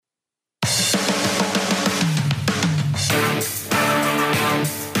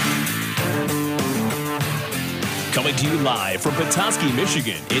to you live from Petoskey,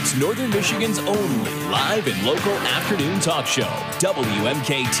 Michigan. It's Northern Michigan's only live and local afternoon talk show,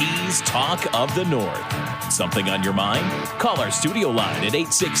 WMKT's Talk of the North. Something on your mind? Call our studio line at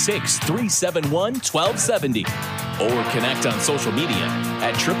 866-371-1270 or connect on social media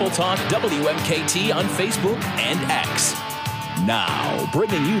at Triple Talk WMKT on Facebook and X. Now,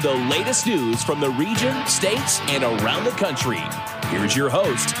 bringing you the latest news from the region, states, and around the country. Here's your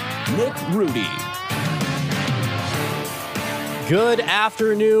host, Nick Rudy. Good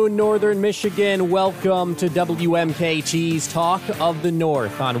afternoon, Northern Michigan. Welcome to WMKT's Talk of the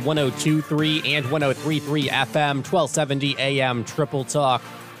North on 102.3 and 103.3 FM, 1270 AM Triple Talk.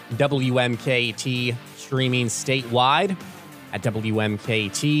 WMKT streaming statewide at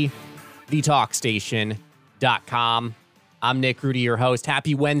WMKTTheTalkStation.com. I'm Nick Rudy, your host.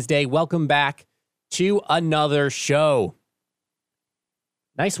 Happy Wednesday. Welcome back to another show.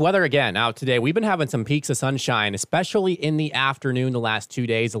 Nice weather again out today. We've been having some peaks of sunshine, especially in the afternoon the last 2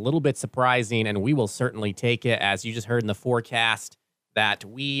 days. A little bit surprising, and we will certainly take it, as you just heard in the forecast, that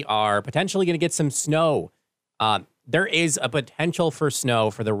we are potentially going to get some snow. There is a potential for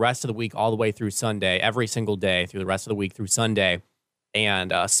snow for the rest of the week all the way through Sunday, every single day through the rest of the week through Sunday,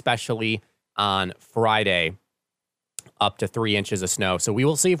 and especially on Friday, up to 3 inches of snow. So we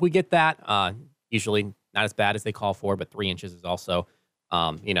will see if we get that. Usually not as bad as they call for, but 3 inches is also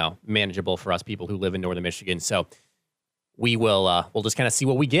manageable for us people who live in Northern Michigan. So we'll just kind of see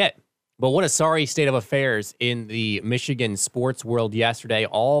what we get. But what a sorry state of affairs in the Michigan sports world yesterday.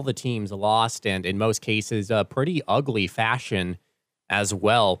 All the teams lost, and in most cases, a pretty ugly fashion as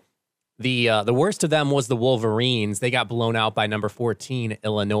well. The worst of them was the Wolverines. They got blown out by number 14,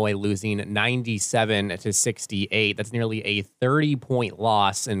 Illinois, losing 97-68. That's nearly a 30-point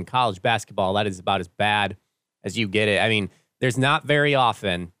loss in college basketball. That is about as bad as you get it. I mean, there's not very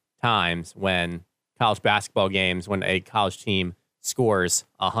often times when college basketball games, when a college team scores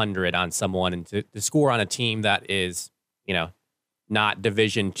 100 on someone, and to score on a team that is, not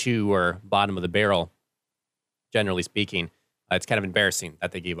Division II or bottom of the barrel, generally speaking, it's kind of embarrassing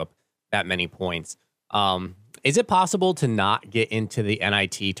that they gave up that many points. Is it possible to not get into the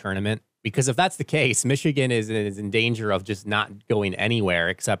NIT tournament? Because if that's the case, Michigan is in danger of just not going anywhere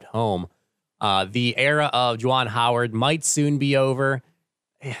except home. The era of Juwan Howard might soon be over,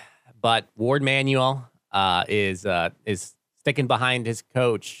 but Ward Manuel is sticking behind his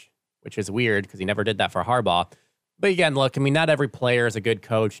coach, which is weird because he never did that for Harbaugh. But again, look, I mean, not every player is a good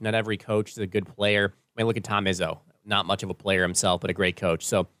coach. Not every coach is a good player. I mean, look at Tom Izzo. Not much of a player himself, but a great coach.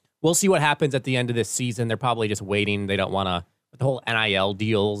 So we'll see what happens at the end of this season. They're probably just waiting. They don't want to, with the whole NIL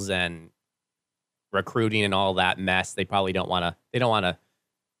deals and recruiting and all that mess, they probably don't want to,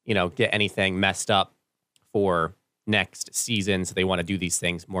 get anything messed up for next season. So they want to do these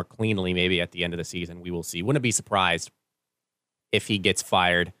things more cleanly maybe at the end of the season. We will see. Wouldn't be surprised if he gets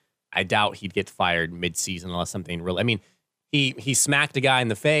fired. I doubt he'd get fired mid-season unless something really... I mean, he smacked a guy in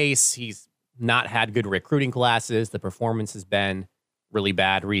the face. He's not had good recruiting classes. The performance has been really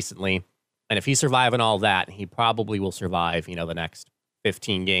bad recently. And if he's surviving all that, he probably will survive, the next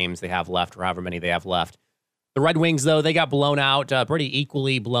 15 games they have left, or however many they have left. The Red Wings, though, they got blown out, pretty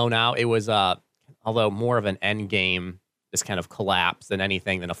equally blown out. It was, although more of an end game, this kind of collapse than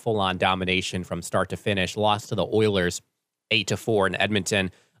anything, than a full-on domination from start to finish. Lost to the Oilers 8-4 in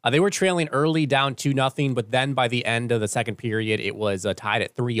Edmonton. They were trailing early, down 2-0, but then by the end of the second period, it was tied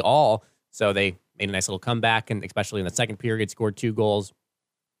at 3-3. So they made a nice little comeback, and especially in the second period, scored 2 goals.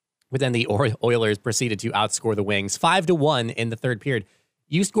 But then the Oilers proceeded to outscore the Wings 5-1 in the third period.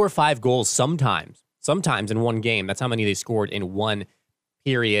 You score 5 goals sometimes in one game. That's how many they scored in one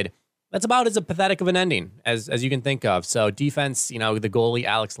period. That's about as pathetic of an ending as you can think of. So defense, the goalie,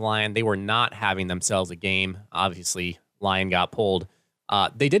 Alex Lyon, they were not having themselves a game. Obviously, Lyon got pulled.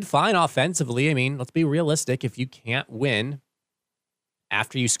 They did fine offensively. I mean, let's be realistic. If you can't win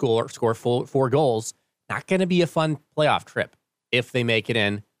after you score 4 goals, not going to be a fun playoff trip if they make it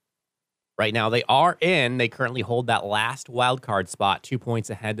in. Right now, they are in. They currently hold that last wild card spot, 2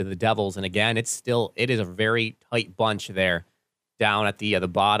 points ahead of the Devils. And again, it is a very tight bunch there down at the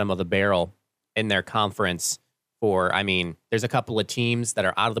bottom of the barrel in their conference. There's a couple of teams that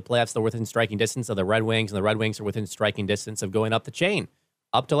are out of the playoffs. They're within striking distance of the Red Wings, and the Red Wings are within striking distance of going up the chain,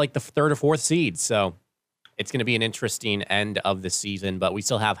 up to like the 3rd or 4th seed. So it's going to be an interesting end of the season, but we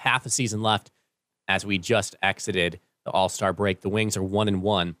still have half a season left as we just exited the All-Star break. The Wings are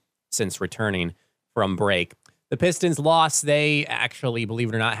 1-1 since returning from break. The Pistons lost. They actually, believe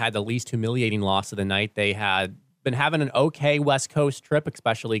it or not, had the least humiliating loss of the night. They had been having an okay West Coast trip,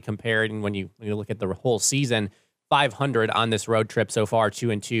 especially compared when you look at the whole season. 500 on this road trip so far,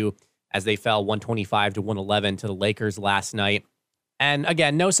 2-2 as they fell 125-111 to the Lakers last night. And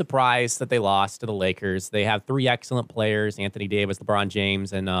again, no surprise that they lost to the Lakers. They have three excellent players, Anthony Davis, LeBron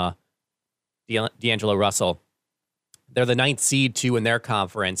James, and D'Angelo Russell. They're the 9th seed, too, in their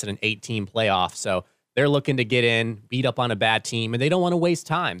conference in an 8-team playoff. So they're looking to get in, beat up on a bad team, and they don't want to waste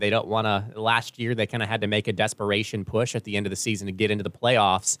time. They don't want to. Last year, they kind of had to make a desperation push at the end of the season to get into the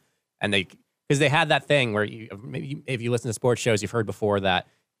playoffs. And because they had that thing where maybe if you listen to sports shows, you've heard before that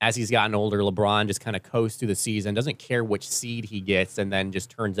as he's gotten older, LeBron just kind of coasts through the season, doesn't care which seed he gets, and then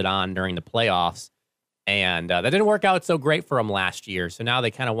just turns it on during the playoffs. And that didn't work out so great for him last year. So now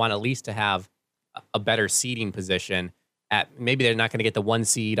they kind of want at least to have a better seeding position. Maybe they're not going to get the 1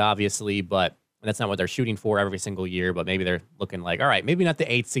 seed, obviously, but that's not what they're shooting for every single year. But maybe they're looking like, all right, maybe not the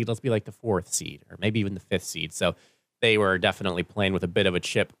 8th seed. Let's be like the 4th seed, or maybe even the 5th seed. So they were definitely playing with a bit of a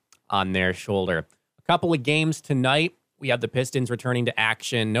chip on their shoulder. A couple of games tonight. We have the Pistons returning to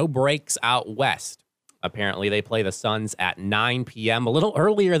action. No breaks out west. Apparently, they play the Suns at 9 p.m., a little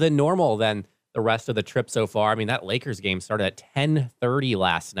earlier than normal than the rest of the trip so far. I mean, that Lakers game started at 10:30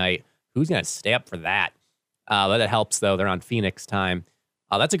 last night. Who's going to stay up for that? But that helps, though. They're on Phoenix time.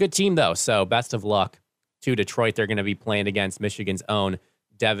 That's a good team, though, so best of luck to Detroit. They're going to be playing against Michigan's own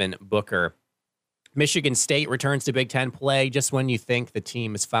Devin Booker. Michigan State returns to Big Ten play just when you think the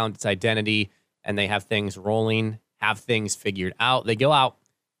team has found its identity and they have things rolling, have things figured out. They go out,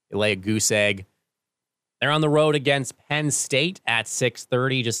 they lay a goose egg. They're on the road against Penn State at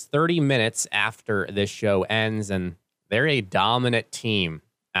 6:30, just 30 minutes after this show ends, and they're a dominant team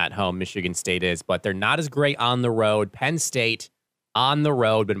at home, Michigan State is, but they're not as great on the road. Penn State on the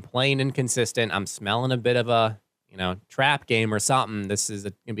road, been playing inconsistent. I'm smelling a bit of a, trap game or something. This is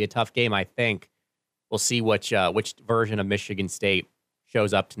going to be a tough game, I think. We'll see which version of Michigan State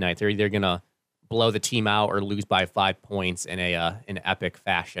shows up tonight. They're either going to blow the team out or lose by 5 points in an epic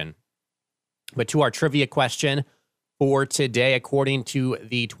fashion. But to our trivia question for today, according to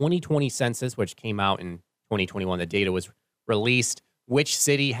the 2020 census, which came out in 2021, the data was released, which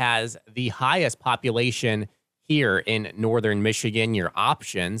city has the highest population here in northern Michigan? Your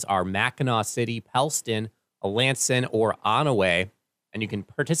options are Mackinac City, Pellston, Alanson, or Onaway. And you can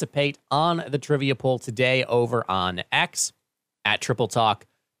participate on the trivia poll today over on X at Triple Talk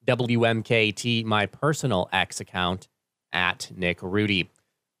WMKT, my personal X account at Nick Rudy.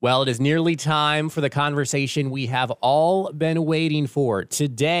 Well, it is nearly time for the conversation we have all been waiting for.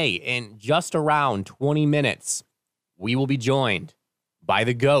 Today, in just around 20 minutes, we will be joined by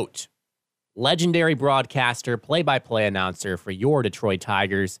the GOAT, legendary broadcaster, play-by-play announcer for your Detroit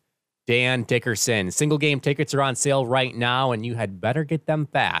Tigers, Dan Dickerson. Single game tickets are on sale right now, and you had better get them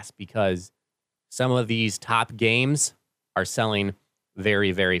fast because some of these top games are selling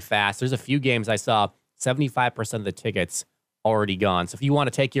very, very fast. There's a few games I saw 75% of the tickets already gone. So if you want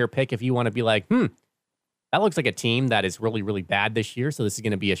to take your pick, if you want to be like, that looks like a team that is really, really bad this year, so this is going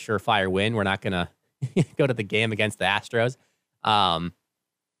to be a surefire win. We're not going to go to the game against the Astros. I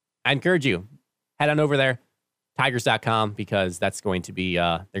encourage you, head on over there, Tigers.com, because that's going to be,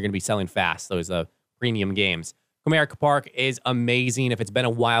 they're going to be selling fast, those premium games. Comerica Park is amazing. If it's been a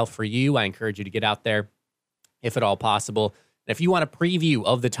while for you, I encourage you to get out there, if at all possible. And if you want a preview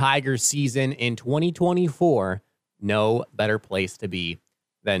of the Tigers season in 2024, no better place to be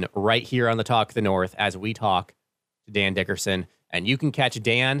than right here on the Talk of the North as we talk to Dan Dickerson. And you can catch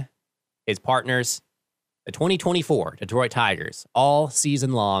Dan, his partners, the 2024 Detroit Tigers, all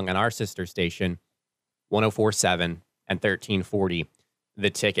season long on our sister station, 104.7 and 1340 The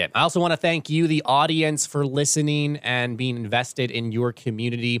Ticket. I also want to thank you, the audience, for listening and being invested in your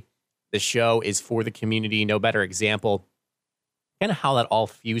community. The show is for the community. No better example, kind of how that all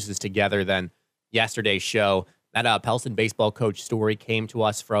fuses together than yesterday's show. That Pellston baseball coach story came to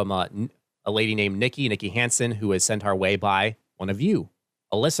us from a lady named Nikki Hansen, who was sent our way by one of you,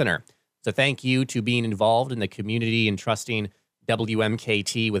 a listener. So thank you to being involved in the community and trusting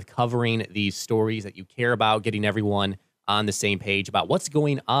WMKT with covering these stories that you care about, getting everyone on the same page about what's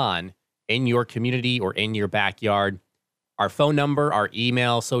going on in your community or in your backyard. Our phone number, our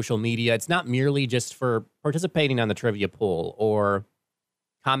email, social media, it's not merely just for participating on the trivia poll or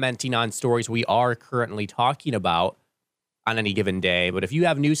commenting on stories we are currently talking about on any given day. But if you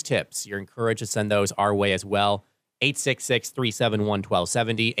have news tips, you're encouraged to send those our way as well.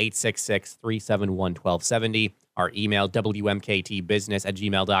 866-371-1270, 866-371-1270. Our email,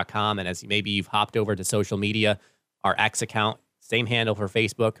 wmktbusiness@gmail.com. And as maybe you've hopped over to social media, our X account, same handle for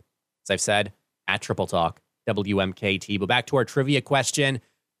Facebook, as I've said, at Triple Talk WMKT. But back to our trivia question.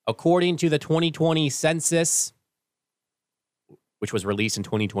 According to the 2020 census, which was released in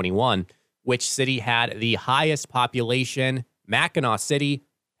 2021, which city had the highest population? Mackinac City,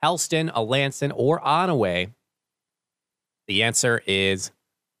 Helston, Alanson, or Onaway? The answer is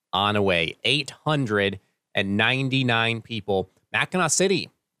Onaway. 899 people. Mackinac City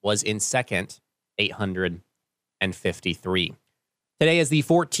was in second, 853. Today is the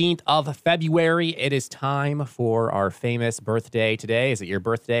 14th of February. It is time for our famous birthday today. Is it your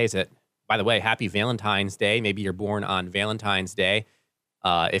birthday? Is it, by the way, happy Valentine's Day. Maybe you're born on Valentine's Day.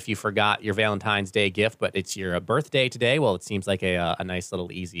 If you forgot your Valentine's Day gift, but it's your birthday today, well, it seems like a nice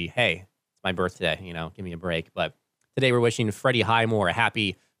little easy, hey, it's my birthday, give me a break. But today we're wishing Freddie Highmore a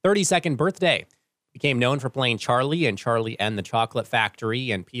happy 32nd birthday. Became known for playing Charlie in Charlie and the Chocolate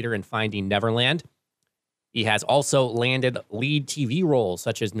Factory and Peter in Finding Neverland. He has also landed lead TV roles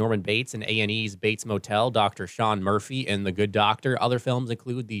such as Norman Bates in A&E's Bates Motel, Dr. Sean Murphy in The Good Doctor. Other films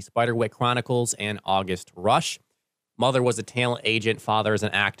include The Spiderwick Chronicles and August Rush. Mother was a talent agent. Father is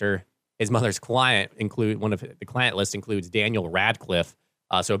an actor. His mother's client one of the client list includes Daniel Radcliffe.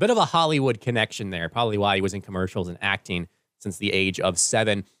 So a bit of a Hollywood connection there. Probably why he was in commercials and acting since the age of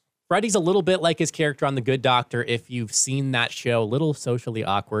 7. Freddie's a little bit like his character on The Good Doctor. If you've seen that show, a little socially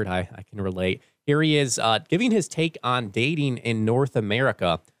awkward. I can relate. Here he is giving his take on dating in North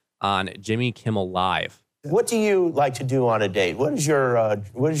America on Jimmy Kimmel Live. What do you like to do on a date? What is your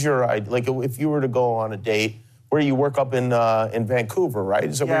like if you were to go on a date where you work up in Vancouver, right?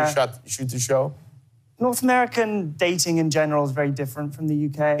 Is that where you shoot the show? North American dating in general is very different from the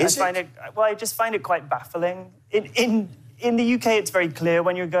UK. I just find it quite baffling. In the UK, it's very clear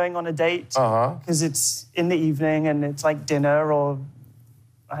when you're going on a date because it's in the evening and it's like dinner or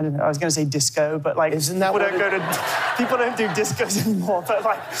I don't know. I was going to say disco, but like isn't that people don't do discos anymore. But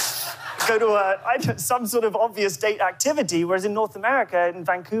like go to some sort of obvious date activity. Whereas in North America, in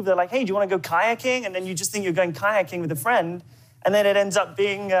Vancouver, they're like, hey, do you want to go kayaking? And then you just think you're going kayaking with a friend, and then it ends up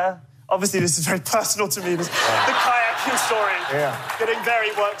being. Obviously, this is very personal to me, the kayaking story. Yeah. Getting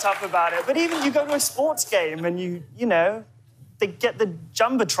very worked up about it. But even you go to a sports game and they get the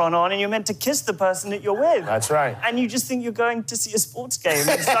Jumbotron on and you're meant to kiss the person that you're with. That's right. And you just think you're going to see a sports game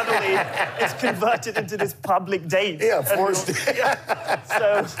and suddenly it's converted into this public date. Yeah, forced.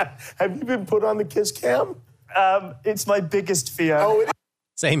 So, have you been put on the kiss cam? It's my biggest fear. Oh,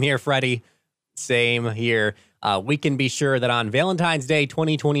 Same here, Freddie. Same here. We can be sure that on Valentine's Day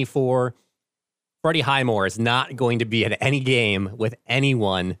 2024, Freddie Highmore is not going to be at any game with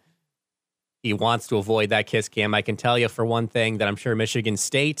anyone. He wants to avoid that kiss cam. I can tell you for one thing that I'm sure Michigan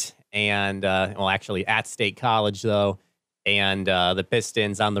State and, actually at State College, though, and the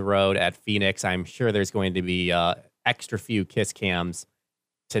Pistons on the road at Phoenix, I'm sure there's going to be extra few kiss cams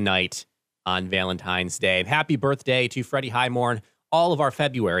tonight on Valentine's Day. Happy birthday to Freddie Highmore and all of our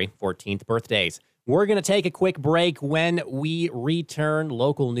February 14th birthdays. We're going to take a quick break. When we return,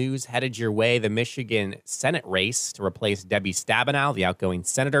 local news headed your way. The Michigan Senate race to replace Debbie Stabenow, the outgoing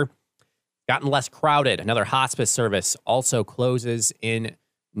senator, gotten less crowded. Another hospice service also closes in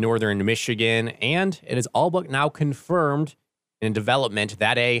northern Michigan, and it is all but now confirmed in development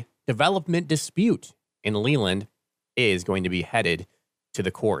that a development dispute in Leland is going to be headed to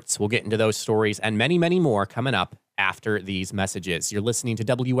the courts. We'll get into those stories and many, many more coming up after these messages. You're listening to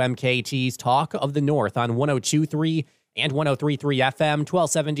WMKT's Talk of the North on 102.3 and 103.3 FM,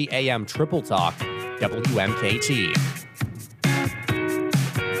 1270 AM Triple Talk, WMKT.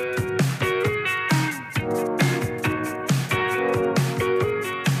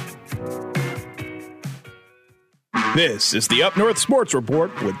 This is the Up North Sports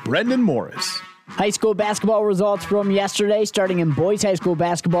Report with Brendan Morris. High school basketball results from yesterday. Starting in boys high school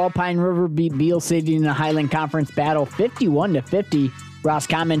basketball, Pine River beat Beale City in the Highland Conference battle 51-50.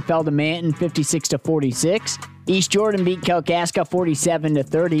 Roscommon fell to Manton 56-46. East Jordan beat Kalkaska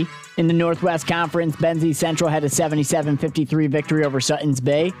 47-30. In the Northwest Conference, Benzie Central had a 77-53 victory over Sutton's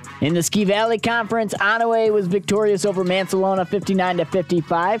Bay. In the Ski Valley Conference, Onaway was victorious over Mansalona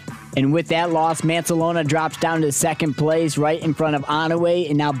 59-55. And with that loss, Mansalona drops down to second place right in front of Onaway,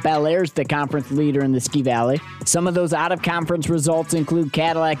 and now Bel Air's the conference leader in the Ski Valley. Some of those out-of-conference results include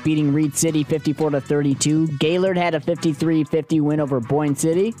Cadillac beating Reed City 54-32. Gaylord had a 53-50 win over Boyne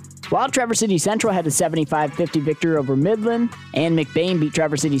City, while Traverse City Central had a 75-50 victory over Midland, and McBain beat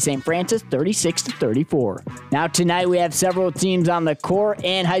Traverse City St. Francis 36-34. Now tonight we have several teams on the court,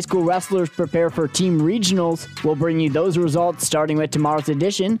 and high school wrestlers prepare for team regionals. We'll bring you those results starting with tomorrow's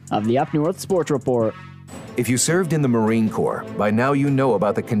edition of the Up North Sports Report. If you served in the Marine Corps, by now you know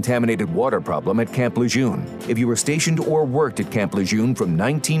about the contaminated water problem at Camp Lejeune. If you were stationed or worked at Camp Lejeune from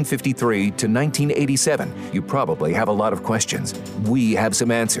 1953 to 1987, you probably have a lot of questions. We have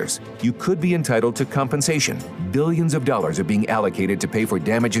some answers. You could be entitled to compensation. Billions of dollars are being allocated to pay for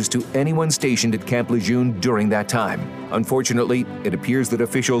damages to anyone stationed at Camp Lejeune during that time. Unfortunately, it appears that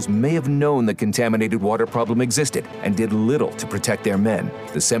officials may have known the contaminated water problem existed and did little to protect their men.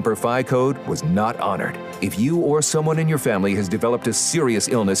 The Semper Fi code was not honored. If you or someone in your family has developed a serious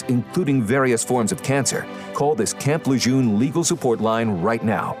illness, including various forms of cancer, call this Camp Lejeune legal support line right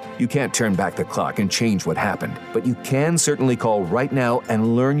now. You can't turn back the clock and change what happened, but you can certainly call right now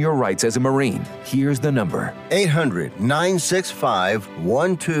and learn your rights as a Marine. Here's the number.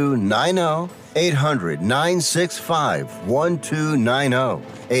 800-965-1290. 800-965-1290.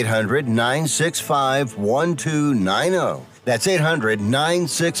 800-965-1290. That's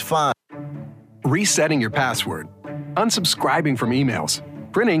 800-965. Resetting your password, unsubscribing from emails,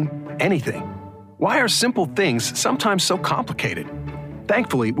 printing anything. Why are simple things sometimes so complicated?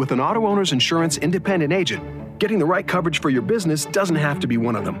 Thankfully, with an auto owner's insurance independent agent, getting the right coverage for your business doesn't have to be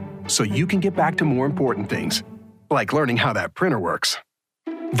one of them, so you can get back to more important things, like learning how that printer works.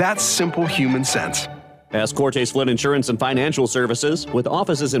 That's simple human sense. Ask Cortez Flynn Insurance and Financial Services with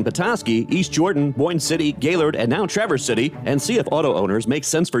offices in Petoskey, East Jordan, Boyne City, Gaylord, and now Traverse City, and see if auto owners make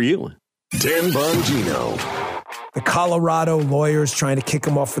sense for you. Dan Bongino. The Colorado lawyers trying to kick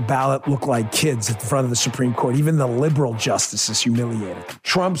him off the ballot look like kids at the front of the Supreme Court. Even the liberal justices humiliated.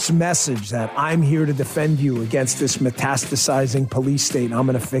 Trump's message that I'm here to defend you against this metastasizing police state and I'm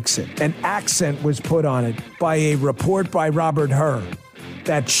going to fix it. An accent was put on it by a report by Robert Hur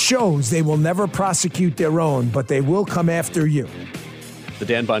that shows they will never prosecute their own, but they will come after you. The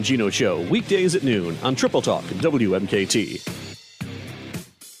Dan Bongino Show, weekdays at noon on Triple Talk WMKT.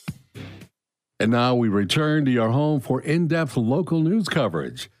 And now we return to your home for in-depth local news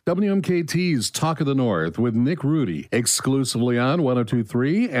coverage. WMKT's Talk of the North with Nick Rudy, exclusively on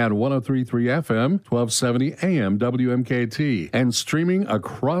 102.3 and 103.3 FM, 1270 AM WMKT, and streaming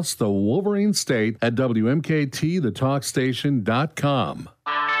across the Wolverine State at WMKTTheTalkStation.com.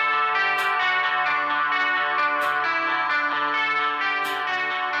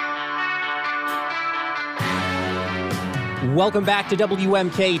 Welcome back to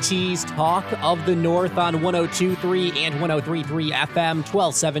WMKT's Talk of the North on 102.3 and 103.3 FM,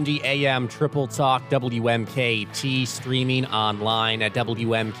 1270 AM, Triple Talk WMKT, streaming online at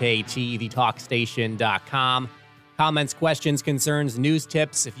WMKTTheTalkStation.com. Comments, questions, concerns, news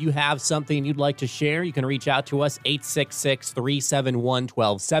tips. If you have something you'd like to share, you can reach out to us,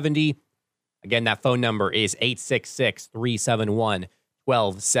 866-371-1270. Again, that phone number is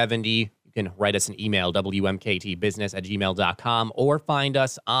 866-371-1270. You can write us an email, wmktbusiness@gmail.com, or find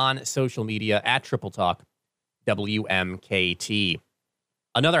us on social media at Triple Talk WMKT.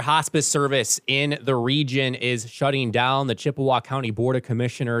 Another hospice service in the region is shutting down. The Chippewa County Board of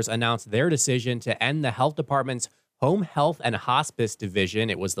Commissioners announced their decision to end the health department's home health and hospice division.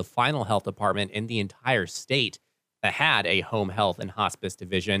 It was the final health department in the entire state that had a home health and hospice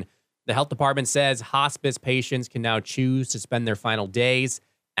division. The health department says hospice patients can now choose to spend their final days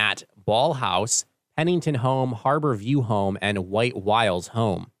at Ball House, Pennington Home, Harbor View Home, and White Wiles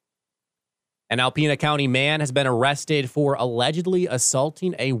Home. An Alpena County man has been arrested for allegedly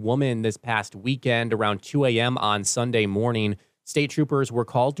assaulting a woman this past weekend around 2 a.m. on Sunday morning. State troopers were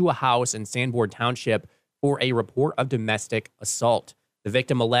called to a house in Sanborn Township for a report of domestic assault. The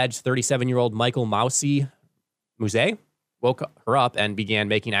victim alleged 37-year-old Michael Muse woke her up and began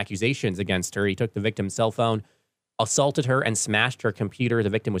making accusations against her. He took the victim's cell phone, assaulted her, and smashed her computer. The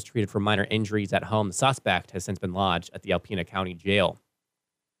victim was treated for minor injuries at home. The suspect has since been lodged at the Alpena County Jail.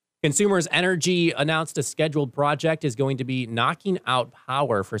 Consumers Energy announced a scheduled project is going to be knocking out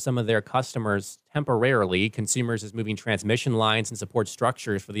power for some of their customers temporarily. Consumers is moving transmission lines and support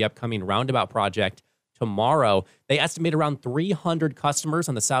structures for the upcoming roundabout project tomorrow. They estimate around 300 customers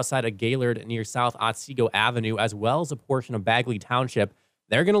on the south side of Gaylord near South Otsego Avenue, as well as a portion of Bagley Township.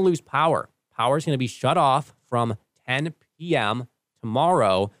 They're going to lose power. Power is going to be shut off from 10 p.m.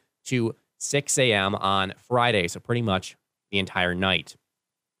 tomorrow to 6 a.m. on Friday, so pretty much the entire night.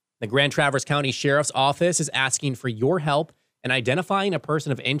 The Grand Traverse County Sheriff's Office is asking for your help in identifying a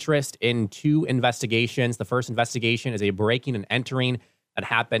person of interest in 2 investigations. The first investigation is a breaking and entering that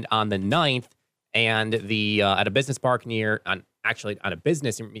happened on the 9th and at a business park near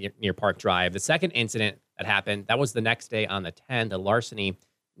Park Drive. The second incident that happened, that was the next day on the 10th, a larceny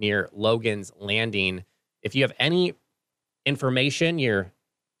near Logan's Landing. If you have any information, you're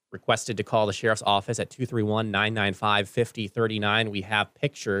requested to call the sheriff's office at 231-995-5039. We have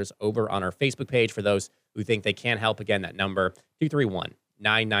pictures over on our Facebook page for those who think they can help. Again, that number,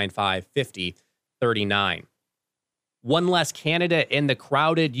 231-995-5039. One less candidate in the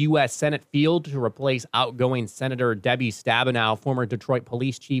crowded U.S. Senate field to replace outgoing Senator Debbie Stabenow. Former Detroit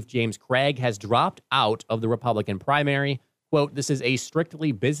Police Chief James Craig has dropped out of the Republican primary. Quote, "This is a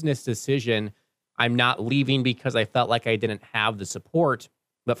strictly business decision. I'm not leaving because I felt like I didn't have the support.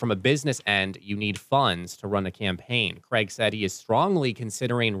 But from a business end, you need funds to run a campaign." Craig said he is strongly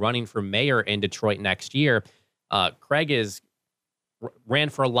considering running for mayor in Detroit next year. Craig ran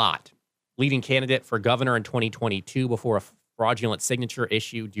for a lot. Leading candidate for governor in 2022 before a fraudulent signature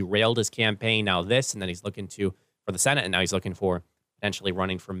issue derailed his campaign. Now this, and then he's looking for the Senate, and now he's looking for potentially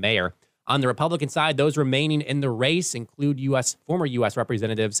running for mayor. On the Republican side, those remaining in the race include former U.S.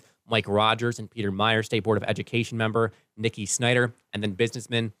 Representatives Mike Rogers and Peter Meyer, State Board of Education member Nikki Snyder, and then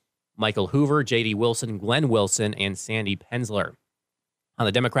businessmen Michael Hoover, J.D. Wilson, Glenn Wilson, and Sandy Penzler. On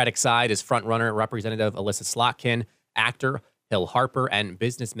the Democratic side is frontrunner Representative Alyssa Slotkin, actor Hill Harper, and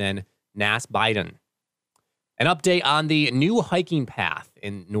businessman Nas Biden. An update on the new hiking path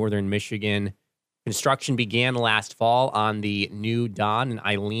in northern Michigan. Construction began last fall on the new Don and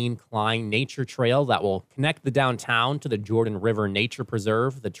Eileen Klein Nature Trail that will connect the downtown to the Jordan River Nature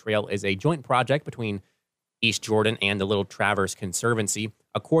Preserve. The trail is a joint project between East Jordan and the Little Traverse Conservancy.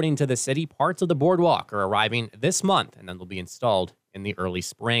 According to the city, parts of the boardwalk are arriving this month, and then they'll be installed in the early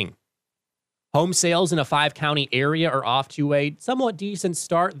spring. Home sales in a 5-county area are off to a somewhat decent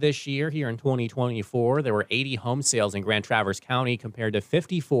start this year. Here in 2024, there were 80 home sales in Grand Traverse County compared to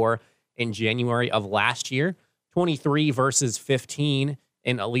 54 in January of last year, 23 versus 15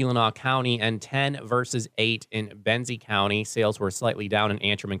 in Leland County, and 10 versus 8 in Benzie County. Sales were slightly down in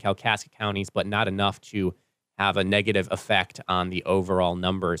Antrim and Kalkaska counties, but not enough to have a negative effect on the overall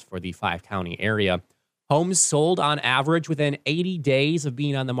numbers for the 5-county area. Homes sold on average within 80 days of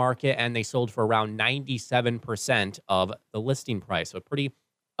being on the market, and they sold for around 97% of the listing price. So a pretty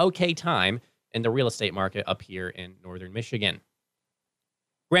okay time in the real estate market up here in northern Michigan.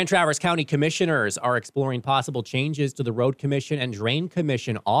 Grand Traverse County commissioners are exploring possible changes to the Road Commission and Drain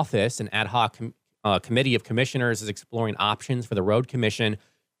Commission office. An ad hoc committee of commissioners is exploring options for the Road Commission,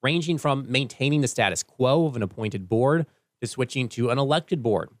 ranging from maintaining the status quo of an appointed board to switching to an elected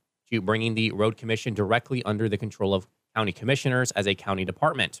board, to bringing the Road Commission directly under the control of county commissioners as a county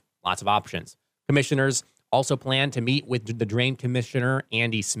department. Lots of options. Commissioners also plan to meet with the Drain Commissioner,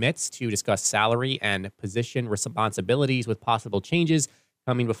 Andy Smits, to discuss salary and position responsibilities with possible changes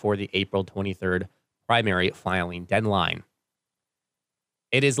coming before the April 23rd primary filing deadline.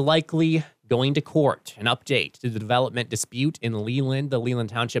 It is likely going to court. An update to the development dispute in Leland. The Leland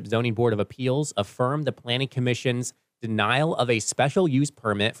Township Zoning Board of Appeals affirmed the Planning Commission's denial of a special use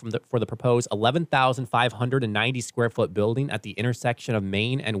permit for the proposed 11,590 square foot building at the intersection of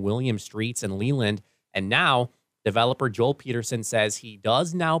Main and William Streets in Leland. And now, developer Joel Peterson says he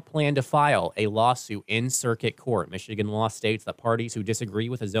does now plan to file a lawsuit in circuit court. Michigan law states that parties who disagree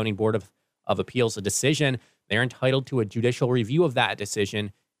with the Zoning Board of Appeals' decision, they're entitled to a judicial review of that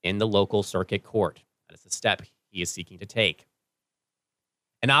decision in the local circuit court. That is the step he is seeking to take.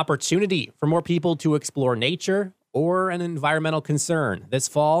 An opportunity for more people to explore nature or an environmental concern. This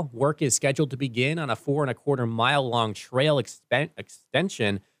fall, work is scheduled to begin on a 4.25-mile-long trail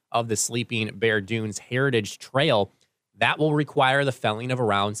extension of the Sleeping Bear Dunes Heritage Trail. That will require the felling of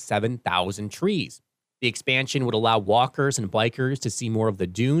around 7,000 trees. The expansion would allow walkers and bikers to see more of the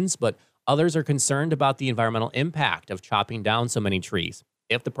dunes, but others are concerned about the environmental impact of chopping down so many trees.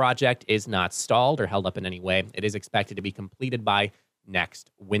 If the project is not stalled or held up in any way, it is expected to be completed by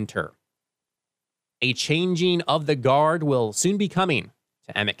next winter. A changing of the guard will soon be coming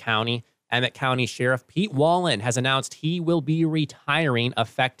to Emmett County. Emmett County Sheriff Pete Wallen has announced he will be retiring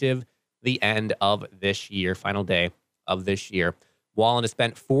effective the end of this year, final day of this year. Wallen has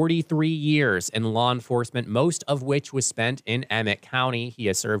spent 43 years in law enforcement, most of which was spent in Emmett County. He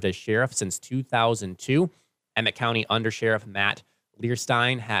has served as sheriff since 2002. Emmett County Undersheriff Matt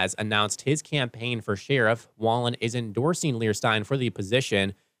Learstein has announced his campaign for sheriff. Wallen is endorsing Learstein for the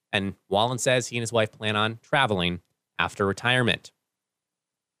position, and Wallen says he and his wife plan on traveling after retirement.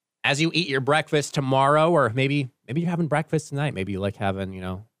 As you eat your breakfast tomorrow, or maybe you're having breakfast tonight, maybe you like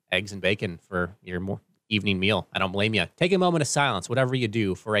having, eggs and bacon for your evening meal. I don't blame you. Take a moment of silence, whatever you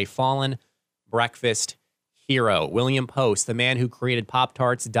do, for a fallen breakfast hero. William Post, the man who created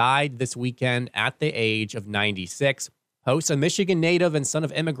Pop-Tarts, died this weekend at the age of 96. Post, a Michigan native and son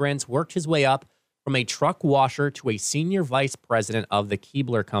of immigrants, worked his way up from a truck washer to a senior vice president of the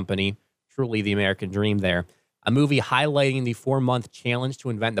Keebler Company. Truly the American dream there. A movie highlighting the 4-month challenge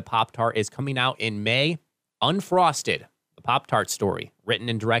to invent the Pop-Tart is coming out in May. Unfrosted, the Pop-Tart story, written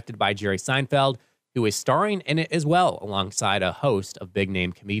and directed by Jerry Seinfeld, who is starring in it as well, alongside a host of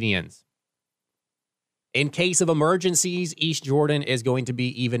big-name comedians. In case of emergencies, East Jordan is going to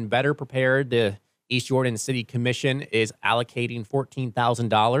be even better prepared. The East Jordan City Commission is allocating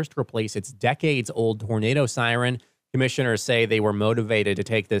 $14,000 to replace its decades-old tornado siren. Commissioners say they were motivated to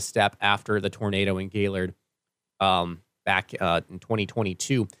take this step after the tornado in Gaylord back in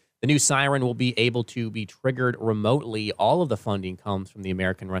 2022. The new siren will be able to be triggered remotely. All of the funding comes from the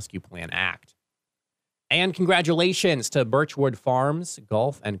American Rescue Plan Act. And congratulations to Birchwood Farms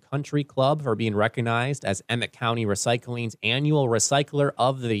Golf and Country Club for being recognized as Emmett County Recycling's annual Recycler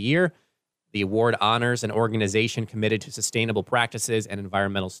of the Year. The award honors an organization committed to sustainable practices and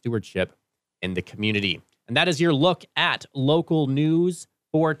environmental stewardship in the community. And that is your look at local news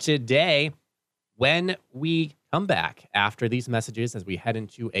for today. When we come back after these messages, as we head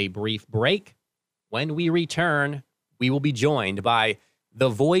into a brief break, when we return, we will be joined by the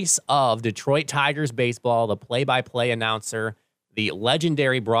voice of Detroit Tigers baseball, the play-by-play announcer, the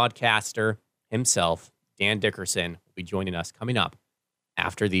legendary broadcaster himself, Dan Dickerson, will be joining us coming up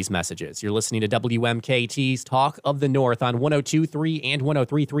after these messages. You're listening to WMKT's Talk of the North on 102.3 and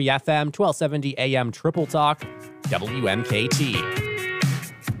 103.3 FM, 1270 AM Triple Talk, WMKT.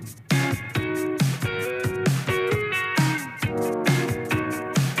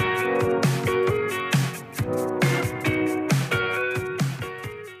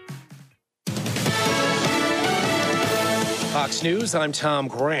 Fox News, I'm Tom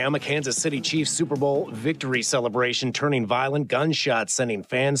Graham. A Kansas City Chiefs Super Bowl victory celebration turning violent, gunshots sending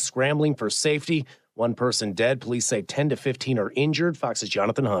fans scrambling for safety. One person dead. Police say 10 to 15 are injured. Fox's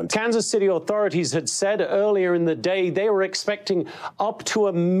Jonathan Hunt. Kansas City authorities had said earlier in the day they were expecting up to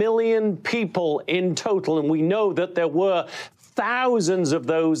 1 million people in total, and we know that there were thousands of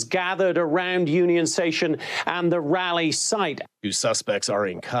those gathered around Union Station and the rally site. 2 suspects are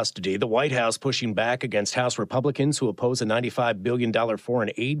in custody. The White House pushing back against House Republicans who oppose a $95 billion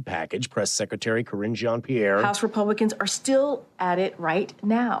foreign aid package. Press Secretary Karine Jean-Pierre. House Republicans are still at it right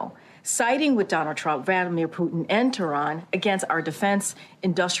now, siding with Donald Trump, Vladimir Putin, and Tehran against our defense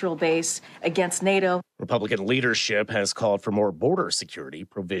industrial base, against NATO. Republican leadership has called for more border security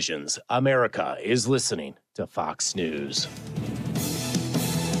provisions. America is listening to Fox News.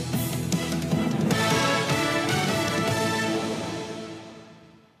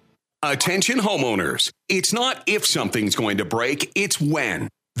 Attention homeowners. It's not if something's going to break, it's when.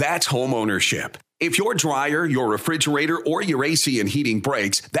 That's homeownership. If your dryer, your refrigerator, or your AC and heating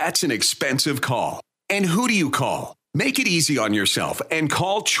breaks, that's an expensive call. And who do you call? Make it easy on yourself and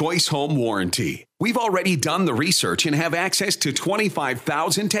call Choice Home Warranty. We've already done the research and have access to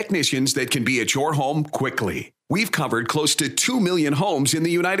 25,000 technicians that can be at your home quickly. We've covered close to 2 million homes in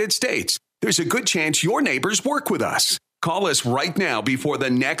the United States. There's a good chance your neighbors work with us. Call us right now before the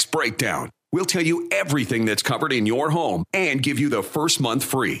next breakdown. We'll tell you everything that's covered in your home and give you the first month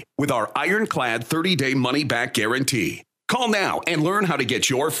free with our ironclad 30-day money-back guarantee. Call now and learn how to get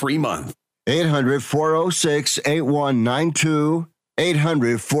your free month. 800-406-8192.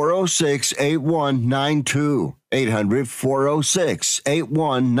 800-406-8192.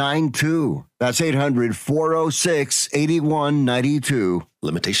 800-406-8192. That's 800-406-8192.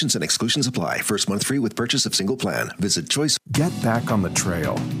 Limitations and exclusions apply. First month free with purchase of single plan. Visit Choice. Get back on the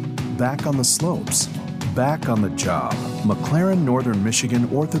trail. Back on the slopes. Back on the job. McLaren Northern Michigan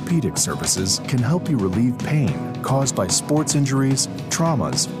Orthopedic Services can help you relieve pain caused by sports injuries,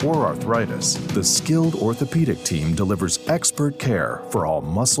 traumas, or arthritis. The skilled orthopedic team delivers expert care for all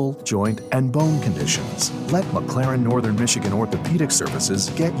muscle, joint, and bone conditions. Let McLaren Northern Michigan Orthopedic Services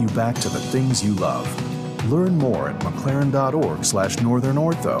get you back to the things you love. Learn more at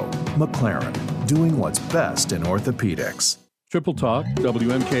mclaren.org/northernortho. McLaren, doing what's best in orthopedics. Triple Talk,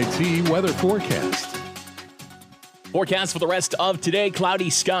 WMKT weather forecast. Forecast for the rest of today, cloudy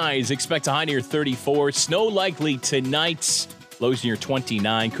skies. Expect a high near 34. Snow likely tonight. Lows near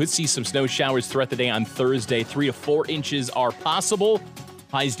 29. Could see some snow showers throughout the day on Thursday. 3 to 4 inches are possible.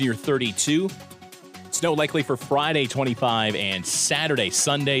 Highs near 32. Snow likely for Friday, 25. And Saturday,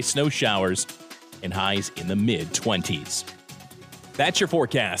 Sunday, snow showers and highs in the mid-20s. That's your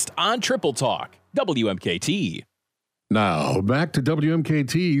forecast on Triple Talk, WMKT. Now, back to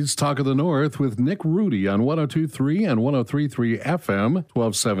WMKT's Talk of the North with Nick Rudy on 102.3 and 103.3 FM,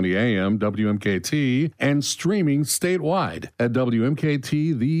 1270 AM, WMKT, and streaming statewide at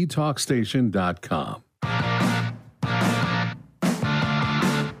WMKTTheTalkStation.com.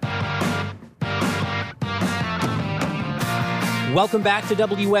 Welcome back to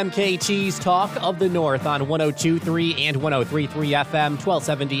WMKT's Talk of the North on 102.3 and 103.3 FM,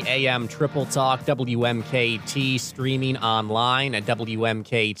 1270 AM Triple Talk, WMKT, streaming online at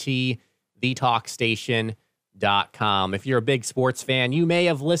WMKT, thetalkstation.com. If you're a big sports fan, you may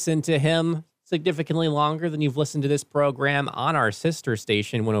have listened to him significantly longer than you've listened to this program on our sister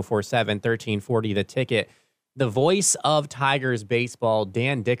station, 104.7, 1340 The Ticket. The voice of Tigers baseball,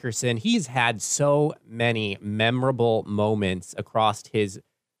 Dan Dickerson, he's had so many memorable moments across his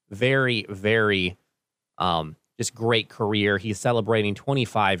very, very just great career. He's celebrating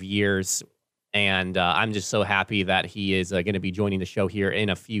 25 years, and I'm just so happy that he is going to be joining the show here in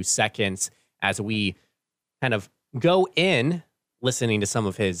a few seconds as we kind of go in listening to some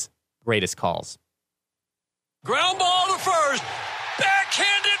of his greatest calls. Ground ball to first,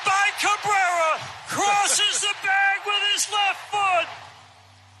 backhanded by Cabrera, crosses the bag with his left foot.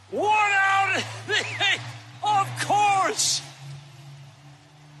 1 out in the 8th, of course.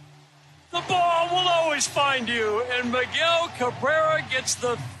 The ball will always find you, and Miguel Cabrera gets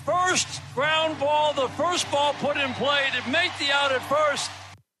the first ground ball, the first ball put in play to make the out at first.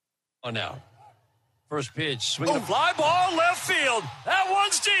 Oh, now. First pitch, swing the fly ball, left field. That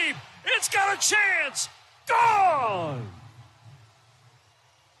one's deep. It's got a chance. Gone!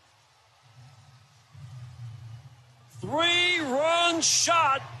 3-run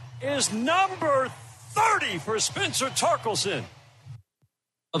shot is number 30 for Spencer Torkelson.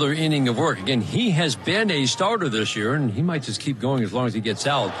 Another inning of work. Again, he has been a starter this year, and he might just keep going as long as he gets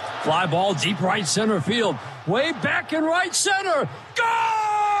out. Fly ball, deep right center field. Way back in right center.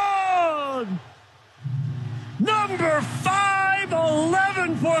 Gone! Number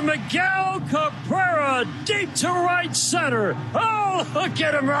 511 for Miguel Cabrera, deep to right center. Oh, look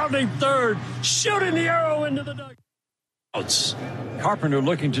at him rounding third, shooting the arrow into the dugout. Carpenter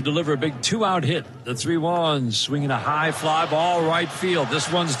looking to deliver a big 2-out hit. The 3-1, swinging a high fly ball right field.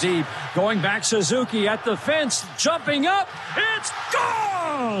 This one's deep. Going back, Suzuki at the fence, jumping up. It's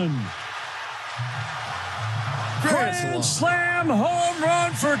gone! Grand slam home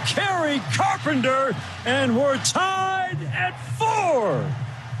run for Kerry Carpenter, and we're tied at 4.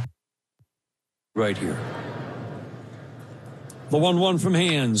 Right here. The 1-1 from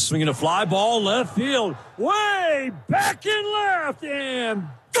Hands, swinging a fly ball left field, way back in left, and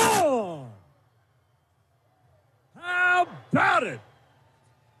gone! How about it?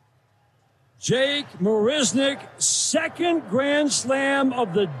 Jake Marisnick, second grand slam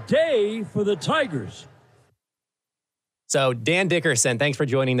of the day for the Tigers. So, Dan Dickerson, thanks for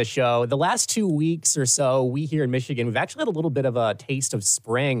joining the show. The last 2 weeks or so, we here in Michigan, we've actually had a little bit of a taste of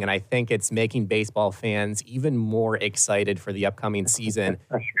spring, and I think it's making baseball fans even more excited for the upcoming season.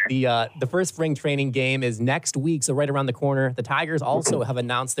 The first spring training game is next week, so right around the corner. The Tigers also have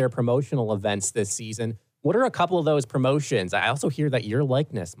announced their promotional events this season. What are a couple of those promotions? I also hear that your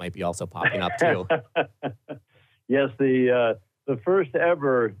likeness might be also popping up, too. Yes, the first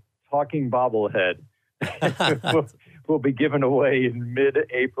ever talking bobblehead. Will be given away in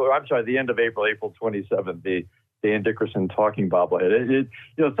mid-April. I'm sorry, the end of April, April 27th, the Dan Dickerson talking bobblehead.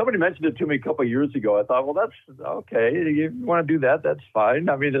 Somebody mentioned it to me a couple of years ago. I thought, well, that's okay. You want to do that? That's fine.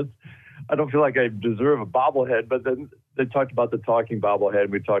 I mean, I don't feel like I deserve a bobblehead, but then they talked about the talking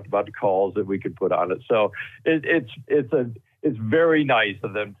bobblehead. We talked about the calls that we could put on it. So it's very nice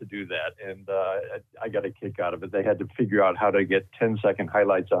of them to do that, and I got a kick out of it. They had to figure out how to get 10-second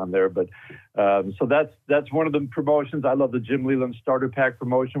highlights on there, but so that's one of the promotions. I love the Jim Leland Starter Pack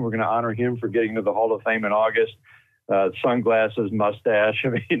promotion. We're going to honor him for getting to the Hall of Fame in August. Sunglasses, mustache. I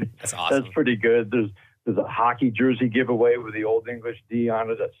mean, that's awesome. That's pretty good. There's a hockey jersey giveaway with the Old English D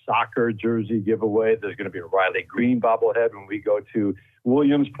on it, a soccer jersey giveaway. There's going to be a Riley Green bobblehead when we go to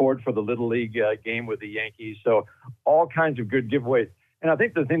Williamsport for the Little League game with the Yankees. So all kinds of good giveaways. And I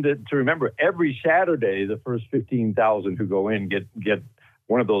think the thing to remember, every Saturday, the first 15,000 who go in get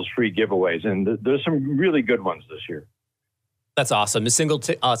one of those free giveaways. And there's some really good ones this year. That's awesome. The single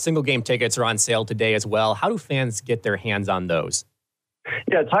game tickets are on sale today as well. How do fans get their hands on those?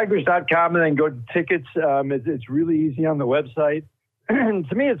 Yeah, Tigers.com, and then go to tickets. It's really easy on the website.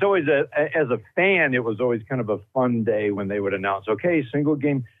 To me, it's always as a fan, it was always kind of a fun day when they would announce, okay, single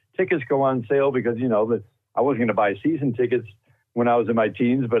game tickets go on sale, because, I wasn't going to buy season tickets when I was in my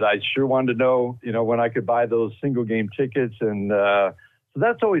teens, but I sure wanted to know, when I could buy those single game tickets. And so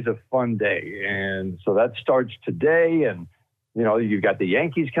that's always a fun day. And so that starts today. And, you've got the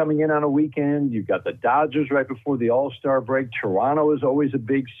Yankees coming in on a weekend. You've got the Dodgers right before the All-Star break. Toronto is always a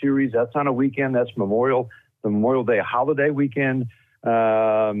big series. That's on a weekend. That's the Memorial Day holiday weekend.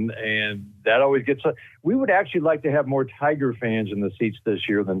 And that always gets. We would actually like to have more Tiger fans in the seats this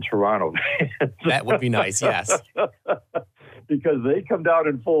year than Toronto fans. That would be nice, yes. because they come down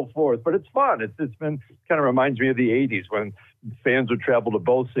in full force. But it's fun. It's been kind of reminds me of the 80s when fans would travel to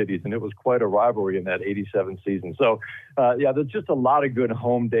both cities, and it was quite a rivalry in that 87 season. So, there's just a lot of good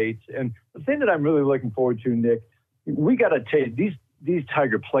home dates. And the thing that I'm really looking forward to, Nick, we got to taste these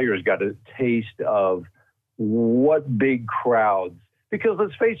Tiger players got a taste of what big crowds. Because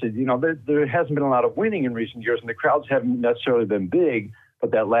let's face it, there hasn't been a lot of winning in recent years, and the crowds haven't necessarily been big.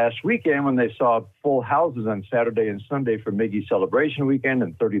 But that last weekend, when they saw full houses on Saturday and Sunday for Miggy Celebration Weekend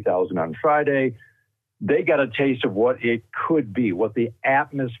and 30,000 on Friday, they got a taste of what it could be, what the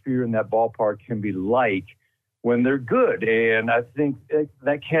atmosphere in that ballpark can be like when they're good. And I think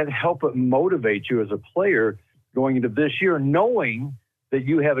that can't help but motivate you as a player going into this year, knowing that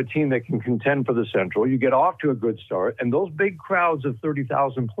you have a team that can contend for the Central. You get off to a good start, and those big crowds of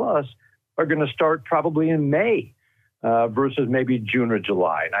 30,000 plus are going to start probably in May versus maybe June or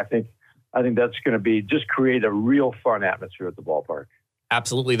July. And I think that's going to be just create a real fun atmosphere at the ballpark.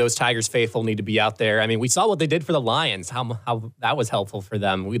 Absolutely. Those Tigers faithful need to be out there. I mean, we saw what they did for the Lions, how that was helpful for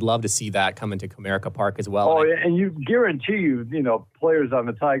them. We'd love to see that come into Comerica Park as well. Oh, and you guarantee players on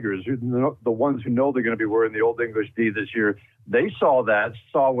the Tigers, the ones who know they're going to be wearing the Old English D this year, they saw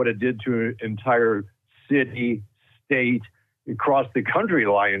what it did to an entire city, state, across the country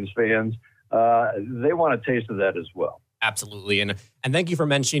Lions fans. They want a taste of that as well. Absolutely. And thank you for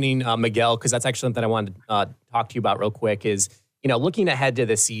mentioning Miguel, because that's actually something I wanted to talk to you about real quick is, looking ahead to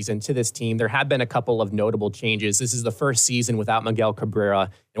this season, to this team, there have been a couple of notable changes. This is the first season without Miguel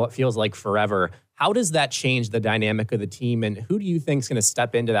Cabrera in what feels like forever. How does that change the dynamic of the team, and who do you think is going to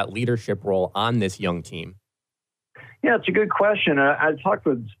step into that leadership role on this young team? Yeah, it's a good question. I talked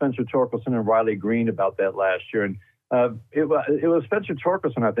with Spencer Torkelson and Riley Green about that last year, and it was Spencer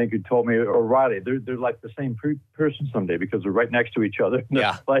Torkelson, I think, who told me, or Riley, they're like the same person someday because they're right next to each other.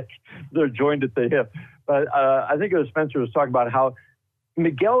 Yeah. Like they're joined at the hip. But I think it was Spencer was talking about how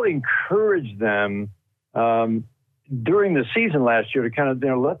Miguel encouraged them during the season last year to kind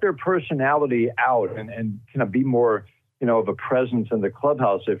of let their personality out and kind of be more, of a presence in the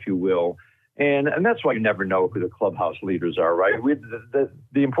clubhouse, if you will. And that's why you never know who the clubhouse leaders are, right?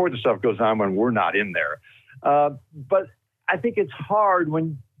 The important stuff goes on when we're not in there. But I think it's hard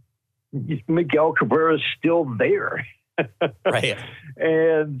when Miguel Cabrera is still there. Right.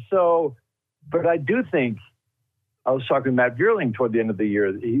 And so, but I do think, I was talking to Matt Vierling toward the end of the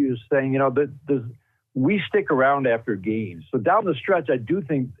year. He was saying, we stick around after games. So down the stretch, I do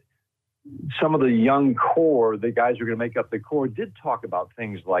think some of the young core, the guys who are going to make up the core, did talk about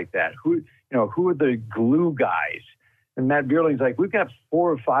things like that. Who are the glue guys? And Matt Vierling's like, we've got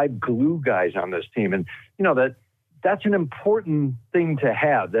 4 or 5 glue guys on this team. And, that's an important thing to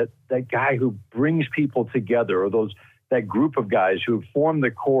have, that guy who brings people together, or that group of guys who form the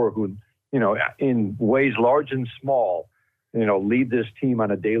core, who, in ways large and small, lead this team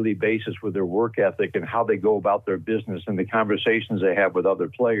on a daily basis with their work ethic and how they go about their business and the conversations they have with other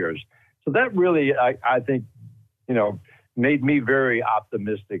players. So that really, I think, made me very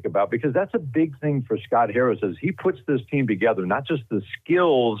optimistic about, because that's a big thing for Scott Harris as he puts this team together, not just the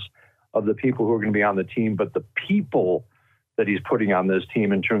skills of the people who are going to be on the team, but the people that he's putting on this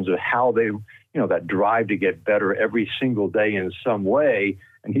team in terms of how they, that drive to get better every single day in some way.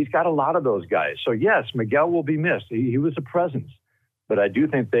 And he's got a lot of those guys. So yes, Miguel will be missed. He was a presence, but I do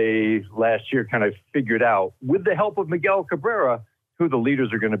think they last year kind of figured out, with the help of Miguel Cabrera, who the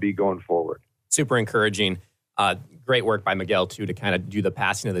leaders are going to be going forward. Super encouraging. Great work by Miguel, too, to kind of do the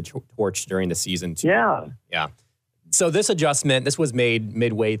passing of the torch during the season, too. Yeah. So this adjustment, this was made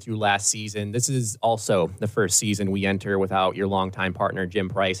midway through last season. This is also the first season we enter without your longtime partner, Jim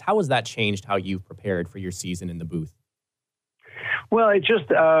Price. How has that changed how you've prepared for your season in the booth? Well, it just,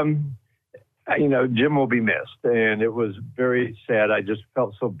 Jim will be missed. And it was very sad. I just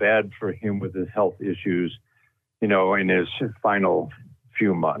felt so bad for him with his health issues, in his final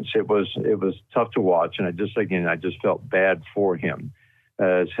few months. It was tough to watch. And I just felt bad for him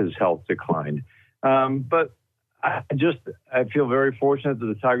as his health declined. But I feel very fortunate that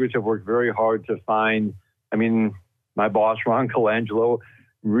the Tigers have worked very hard to find, my boss, Ron Colangelo,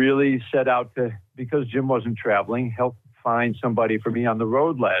 really set out to, because Jim wasn't traveling, help find somebody for me on the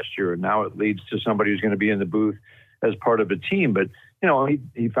road last year. And now it leads to somebody who's going to be in the booth as part of a team. But,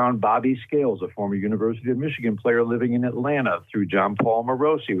 he found Bobby Scales, a former University of Michigan player living in Atlanta, through John Paul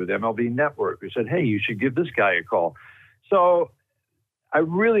Morosi with MLB Network, who said, hey, you should give this guy a call. So I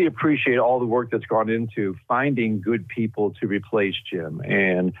really appreciate all the work that's gone into finding good people to replace Jim.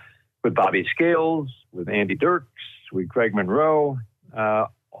 And with Bobby Scales, with Andy Dirks, with Greg Monroe,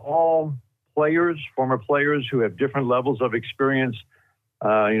 all players, former players who have different levels of experience,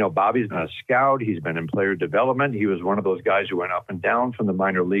 Bobby's been a scout. He's been in player development. He was one of those guys who went up and down from the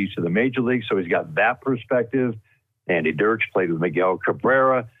minor leagues to the major leagues, so he's got that perspective. Andy Dirks played with Miguel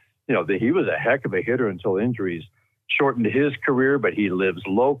Cabrera. He was a heck of a hitter until injuries shortened his career, but he lives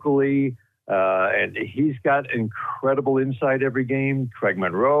locally, and he's got incredible insight every game. Craig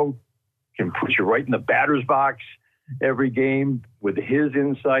Monroe can put you right in the batter's box every game with his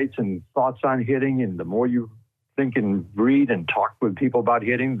insights and thoughts on hitting, and the more you think and read and talk with people about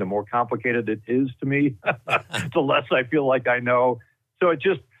hitting, the more complicated it is to me, the less I feel like I know. So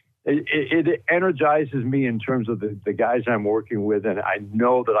it energizes me in terms of the guys I'm working with, and I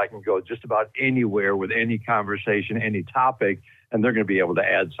know that I can go just about anywhere with any conversation, any topic, and they're going to be able to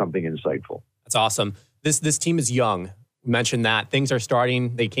add something insightful. That's awesome. This team is young. You mentioned that. Things are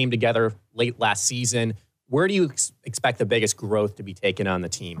starting. They came together late last season. Where do you expect the biggest growth to be taken on the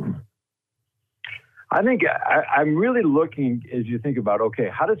team? I think I'm really looking, as you think about, okay,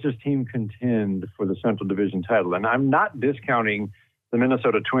 how does this team contend for the Central Division title? And I'm not discounting the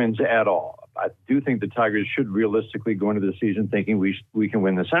Minnesota Twins at all. I do think the Tigers should realistically go into the season thinking we can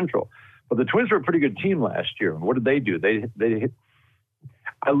win the Central. But the Twins were a pretty good team last year. And what did they do?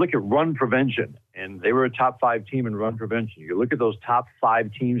 I look at run prevention, and they were a top 5 team in run prevention. You look at those top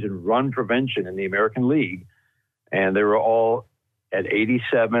 5 teams in run prevention in the American League, and they were all at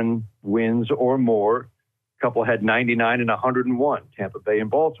 87 wins or more. A couple had 99 and 101, Tampa Bay and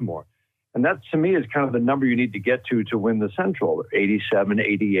Baltimore. And that, to me, is kind of the number you need to get to win the Central. 87,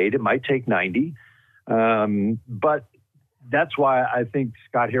 88, it might take 90. But that's why I think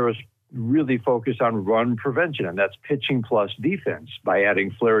Scott Harris really focused on run prevention, and that's pitching plus defense by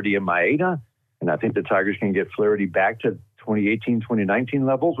adding Flaherty and Maeda. And I think the Tigers can get Flaherty back to 2018, 2019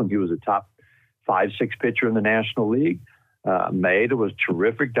 levels when he was a top 5-6 pitcher in the National League. Maeda was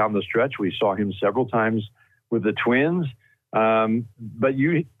terrific down the stretch. We saw him several times with the Twins. But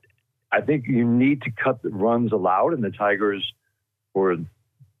I think you need to cut the runs allowed, and the Tigers were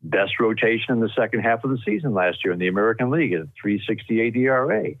best rotation in the second half of the season last year in the American League at 3.68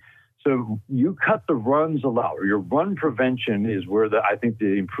 ERA. So you cut the runs allowed, or your run prevention is where I think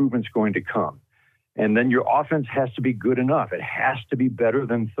the improvement's going to come. And then your offense has to be good enough. It has to be better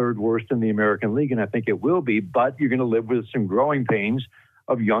than third worst in the American League, and I think it will be, but you're going to live with some growing pains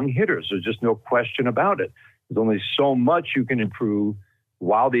of young hitters. There's just no question about it. There's only so much you can improve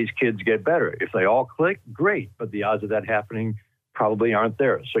while these kids get better. If they all click, great, but the odds of that happening probably aren't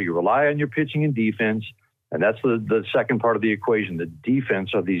there. So you rely on your pitching and defense, and that's the second part of the equation. The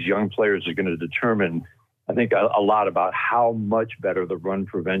defense of these young players is going to determine, I think, a lot about how much better the run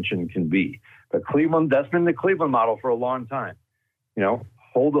prevention can be. But Cleveland, that's been the Cleveland model for a long time.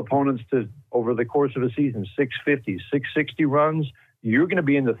 Hold opponents to, over the course of a season, 650, 660 runs. You're going to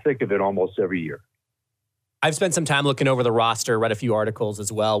be in the thick of it almost every year. I've spent some time looking over the roster, read a few articles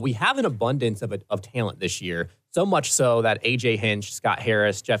as well. We have an abundance of talent this year, so much so that A.J. Hinch, Scott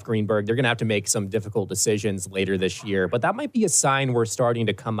Harris, Jeff Greenberg, they're going to have to make some difficult decisions later this year. But that might be a sign we're starting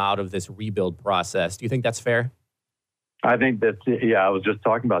to come out of this rebuild process. Do you think that's fair? I think that's, I was just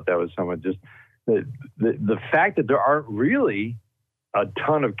talking about that with someone. Just the fact that there aren't really a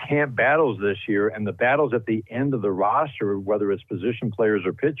ton of camp battles this year, and the battles at the end of the roster, whether it's position players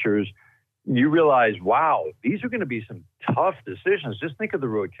or pitchers, you realize, wow, these are going to be some tough decisions. Just think of the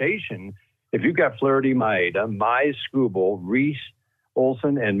rotation. If you've got Flaherty, Maeda, Mize, Skubal, Reese,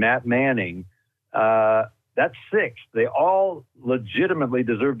 Olson, and Matt Manning, that's 6. They all legitimately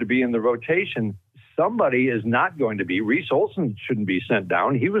deserve to be in the rotation. Somebody is not going to be. Reese Olson shouldn't be sent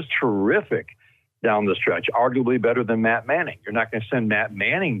down. He was terrific down the stretch, arguably better than Matt Manning. You're not going to send Matt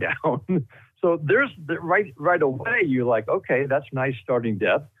Manning down. So there's right away, you're like, okay, that's nice starting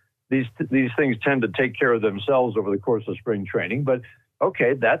depth. These things tend to take care of themselves over the course of spring training, but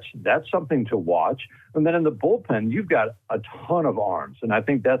okay, that's something to watch. And then in the bullpen, you've got a ton of arms, and I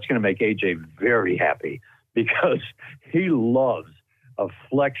think that's going to make AJ very happy because he loves a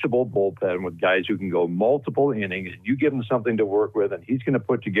flexible bullpen with guys who can go multiple innings, and you give him something to work with, and he's going to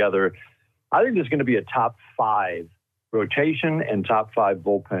put together. I think there's going to be a top 5 rotation and top 5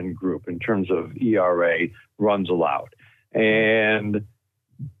 bullpen group in terms of ERA runs allowed, and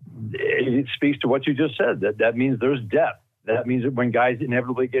it speaks to what you just said. That means there's depth. That means that when guys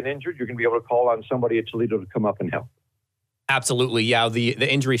inevitably get injured, you're going to be able to call on somebody at Toledo to come up and help. Absolutely, yeah. The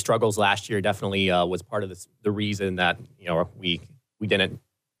injury struggles last year definitely was part of the reason that we didn't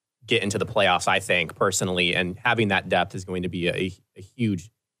get into the playoffs. I think personally, and having that depth is going to be a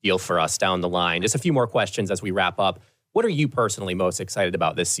huge deal for us down the line. Just a few more questions as we wrap up. What are you personally most excited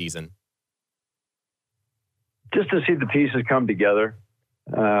about this season? Just to see the pieces come together.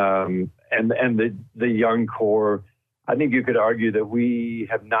 And the young core. I think you could argue that we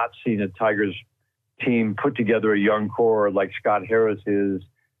have not seen a Tigers team put together a young core like Scott Harris is.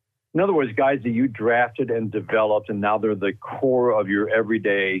 In other words, guys that you drafted and developed, and now they're the core of your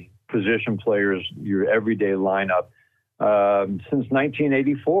everyday position players, your everyday lineup since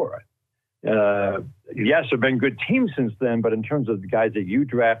 1984. Yes, there have been good teams since then, but in terms of the guys that you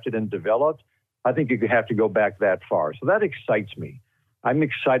drafted and developed, I think you could have to go back that far. So that excites me. I'm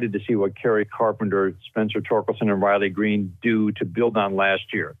excited to see what Kerry Carpenter, Spencer Torkelson, and Riley Green do to build on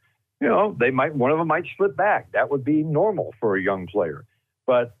last year. You know, one of them might slip back. That would be normal for a young player.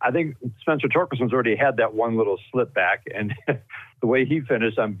 But I think Spencer Torkelson's already had that one little slip back, and the way he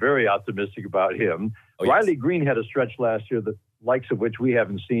finished, I'm very optimistic about him. Oh, yes. Riley Green had a stretch last year, the likes of which we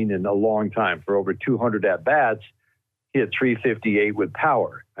haven't seen in a long time. For over 200 at-bats, he had 358 with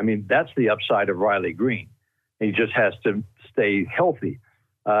power. I mean, that's the upside of Riley Green. He just has to stay healthy.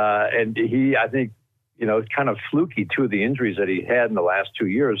 And I think, it's kind of fluky, two of the injuries that he had in the last 2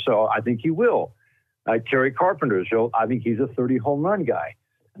 years. So I think he will. Kerry Carpenter, I think he's a 30 home run guy.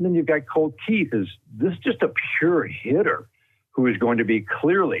 And then you've got Colt Keith. This is just a pure hitter who is going to be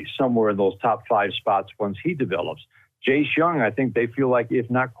clearly somewhere in those top 5 spots once he develops. Jace Young, I think they feel like, if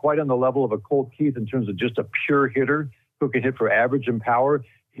not quite on the level of a Colt Keith in terms of just a pure hitter who can hit for average and power,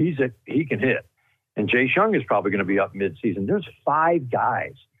 he can hit. And Jace Young is probably going to be up midseason. There's 5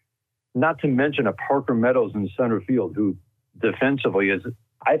 guys, not to mention a Parker Meadows in center field, who defensively is,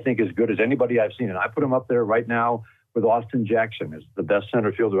 I think, as good as anybody I've seen. And I put him up there right now with Austin Jackson as the best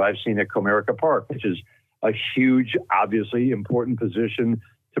center fielder I've seen at Comerica Park, which is a huge, obviously important position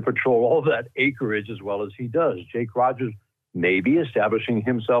to patrol all that acreage as well as he does. Jake Rogers may be establishing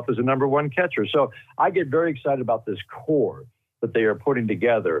himself as a number 1 catcher. So I get very excited about this core that they are putting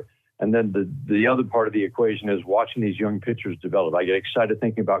together. And then the other part of the equation is watching these young pitchers develop. I get excited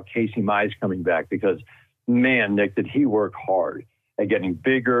thinking about Casey Mize coming back because, man, Nick, did he work hard at getting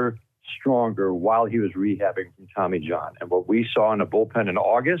bigger, stronger while he was rehabbing from Tommy John. And what we saw in the bullpen in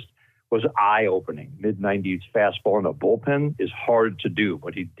August was eye-opening. Mid-90s fastball in a bullpen is hard to do,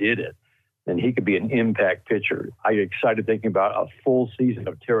 but he did it. And he could be an impact pitcher. I get excited thinking about a full season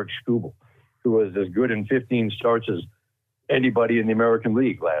of Tarek Skubal, who was as good in 15 starts as anybody in the American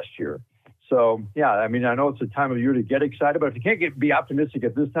League last year. So, yeah, I mean, I know it's a time of year to get excited, but if you can't be optimistic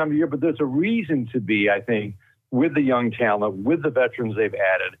at this time of year, but there's a reason to be, I think, with the young talent, with the veterans they've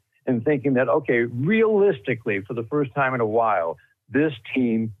added, and thinking that, okay, realistically, for the first time in a while, this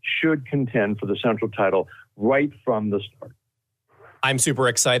team should contend for the Central title right from the start. I'm super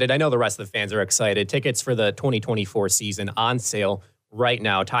excited. I know the rest of the fans are excited. Tickets for the 2024 season on sale right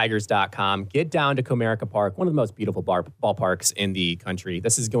now, Tigers.com. Get down to Comerica Park, one of the most beautiful ballparks in the country.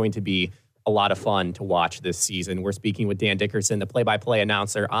 This is going to be a lot of fun to watch this season. We're speaking with Dan Dickerson, the play-by-play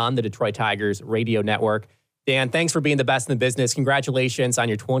announcer on the Detroit Tigers radio network. Dan, thanks for being the best in the business. Congratulations on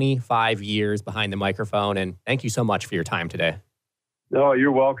your 25 years behind the microphone, and thank you so much for your time today. Oh,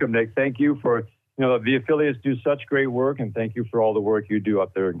 you're welcome, Nick. Thank you for, the affiliates do such great work, and thank you for all the work you do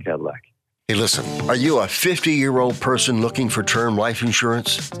up there in Cadillac. Hey, listen, are you a 50-year-old person looking for term life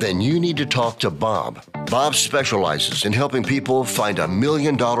insurance? Then you need to talk to Bob. Bob specializes in helping people find $1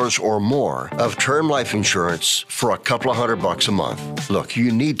 million or more of term life insurance for a couple of $100 a month. Look,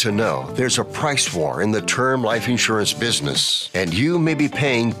 you need to know there's a price war in the term life insurance business, and you may be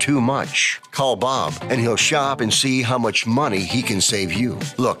paying too much. Call Bob, and he'll shop and see how much money he can save you.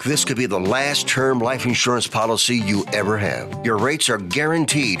 Look, this could be the last term life insurance policy you ever have. Your rates are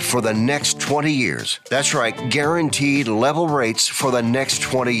guaranteed for the next 20 years. That's right, guaranteed level rates for the next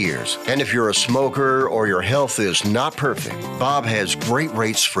 20 years. And if you're a smoker or your health is not perfect, Bob has great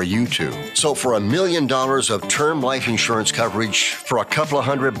rates for you too. So for $1 million of term life insurance coverage for a couple of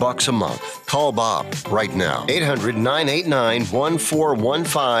 $100 a month, call Bob right now.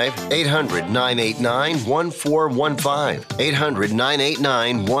 800-989-1415. 800-989-1415.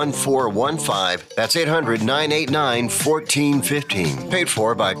 800-989-1415. That's 800-989-1415. Paid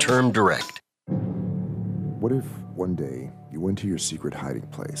for by Term Direct. What if one day you went to your secret hiding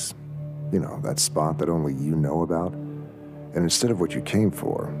place? You know, that spot that only you know about? And instead of what you came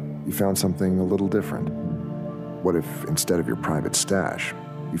for, you found something a little different. What if instead of your private stash,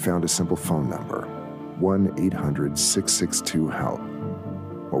 you found a simple phone number? 1-800-662-HELP.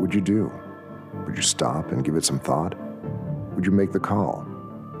 What would you do? Would you stop and give it some thought? Would you make the call?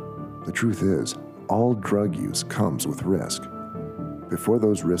 The truth is, all drug use comes with risk. Before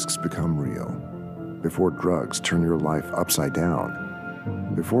those risks become real, before drugs turn your life upside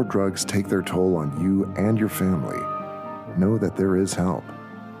down, before drugs take their toll on you and your family, know that there is help.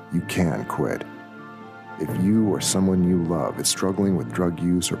 You can quit. If you or someone you love is struggling with drug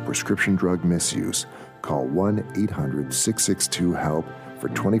use or prescription drug misuse, Call 1-800-662-HELP for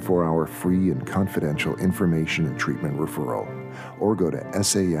 24-hour free and confidential information and treatment referral. Or go to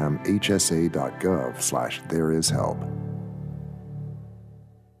samhsa.gov/thereishelp.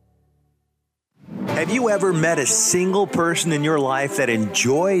 Have you ever met a single person in your life that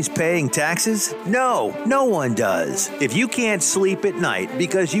enjoys paying taxes? No, no one does. If you can't sleep at night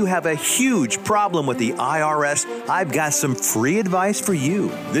because you have a huge problem with the IRS, I've got some free advice for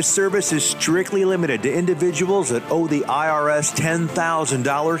you. This service is strictly limited to individuals that owe the IRS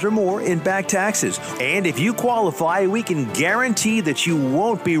 $10,000 or more in back taxes. And if you qualify, we can guarantee that you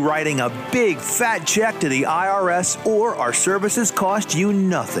won't be writing a big fat check to the IRS, or our services cost you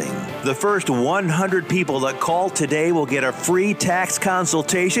nothing. The first 100 people that call today will get a free tax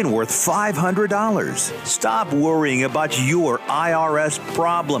consultation worth $500. Stop worrying about your IRS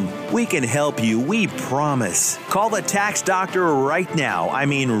problem. We can help you, we promise. Call the tax doctor right now. I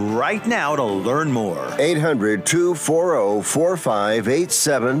mean right now, to learn more.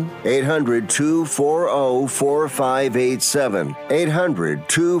 800-240-4587. 800-240-4587.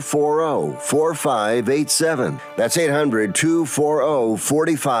 800-240-4587. That's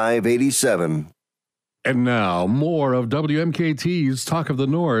 800-240-4587. And now, more of WMKT's Talk of the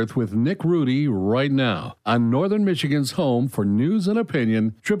North with Nick Rudy right now on Northern Michigan's home for news and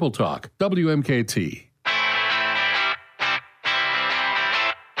opinion, Triple Talk, WMKT.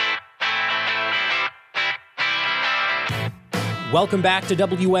 Welcome back to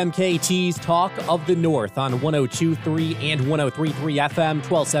WMKT's Talk of the North on 102.3 and 103.3 FM,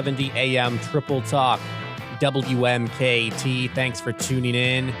 1270 AM, Triple Talk. WMKT. Thanks for tuning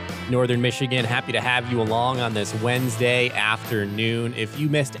in. Northern Michigan, happy to have you along on this Wednesday afternoon. If you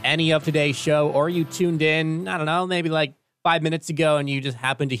missed any of today's show, or you tuned in, I don't know, maybe like 5 minutes ago, and you just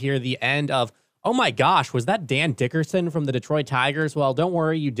happened to hear the end of, oh my gosh, was that Dan Dickerson from the Detroit Tigers? Well, don't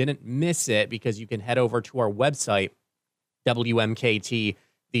worry, you didn't miss it, because you can head over to our website,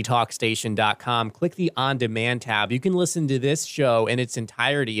 WMKT.TheTalkStation.com. Click the On Demand tab. You can listen to this show in its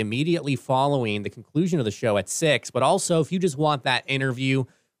entirety immediately following the conclusion of the show at 6. But also, if you just want that interview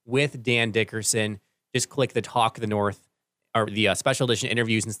with Dan Dickerson, just click the Talk of the North, or the special edition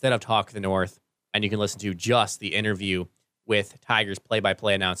interviews instead of Talk of the North, and you can listen to just the interview with Tigers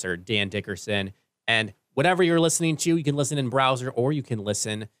play-by-play announcer Dan Dickerson. And whatever you're listening to, you can listen in browser, or you can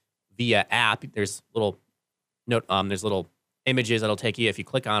listen via app. There's little images that'll take you, if you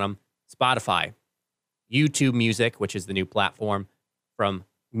click on them, Spotify, YouTube Music, which is the new platform from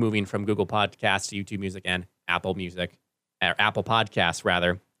moving from Google Podcasts to YouTube Music, and Apple Music, or Apple Podcasts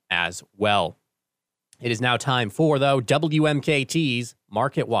rather, as well. It is now time for, though, WMKT's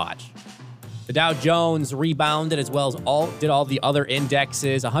Market Watch. The Dow Jones rebounded, as well as all the other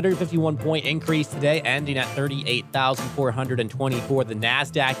indexes. 151-point increase today, ending at 38,424. The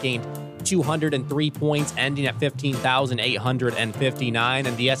NASDAQ gained 203 points, ending at 15,859.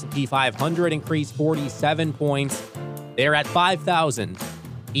 And the S&P 500 increased 47 points. They're at 5,000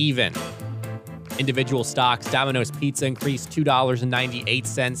 even. Individual stocks, Domino's Pizza increased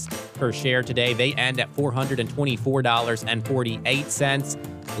 $2.98 per share today. They end at $424.48.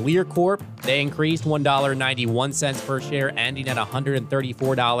 Lear Corp, they increased $1.91 per share, ending at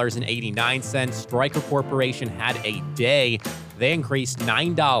 $134.89. Stryker Corporation had a day. They increased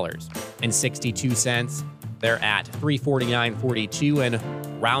 $9.62. They're at $349.42. And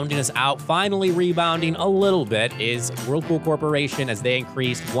rounding us out, finally rebounding a little bit, is Whirlpool Corporation, as they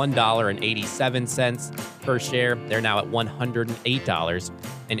increased $1.87 per share. They're now at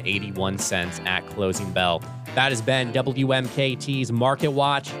 $108.81 at closing bell. That has been WMKT's Market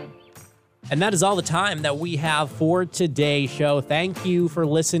Watch. And that is all the time that we have for today's show. Thank you for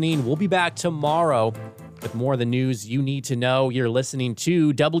listening. We'll be back tomorrow with more of the news you need to know. You're listening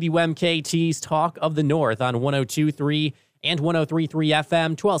to WMKT's Talk of the North on 102.3 and 103.3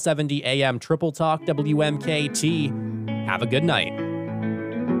 FM, 1270 AM, Triple Talk, WMKT. Have a good night.